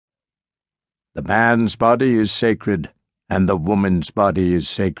The man's body is sacred, and the woman's body is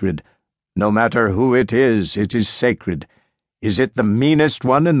sacred. No matter who it is sacred. Is it the meanest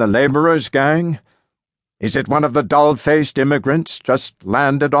one in the laborer's gang? Is it one of the dull-faced immigrants just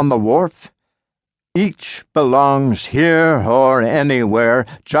landed on the wharf? Each belongs here or anywhere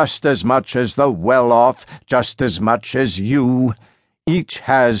just as much as the well-off, just as much as you. Each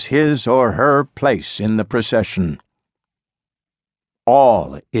has his or her place in the procession.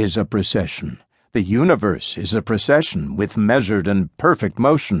 All is a procession. The universe is a procession with measured and perfect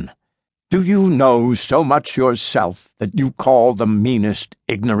motion. Do you know so much yourself that you call the meanest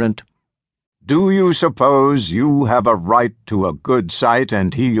ignorant? Do you suppose you have a right to a good sight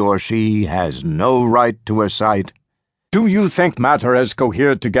and he or she has no right to a sight? Do you think matter has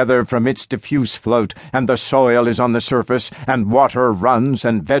cohered together from its diffuse float, and the soil is on the surface, and water runs,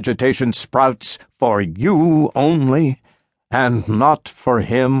 and vegetation sprouts for you only, and not for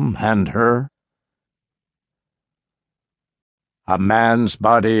him and her? A man's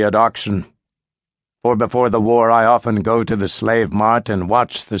body at auction. For before the war I often go to the slave mart and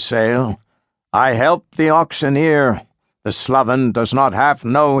watch the sale. I help the auctioneer. The sloven does not half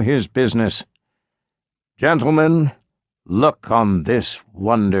know his business. Gentlemen, look on this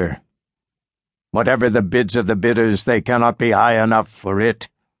wonder. Whatever the bids of the bidders, they cannot be high enough for it.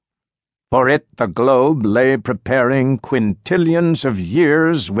 For it the globe lay preparing quintillions of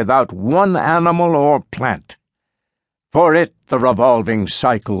years without one animal or plant. For it the revolving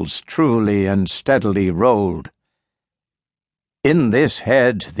cycles truly and steadily rolled. In this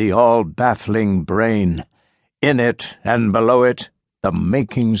head the all-baffling brain, in it and below it the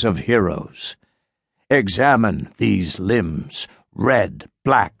makings of heroes. Examine these limbs, red,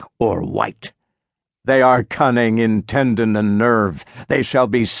 black, or white. They are cunning in tendon and nerve. They shall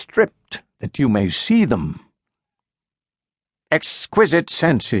be stripped that you may see them. Exquisite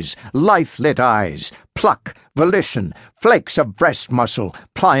senses, life-lit eyes, pluck, volition, flakes of breast muscle,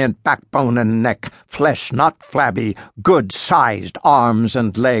 pliant backbone and neck, flesh not flabby, good-sized arms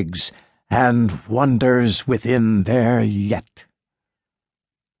and legs, and wonders within there yet.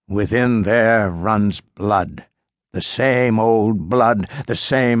 Within there runs blood, the same old blood, the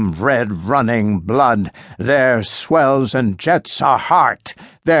same red-running blood. There swells and jets a heart.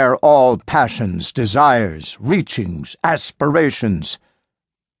 There all passions, desires, reachings, aspirations.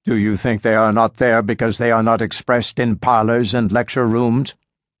 Do you think they are not there because they are not expressed in parlors and lecture rooms?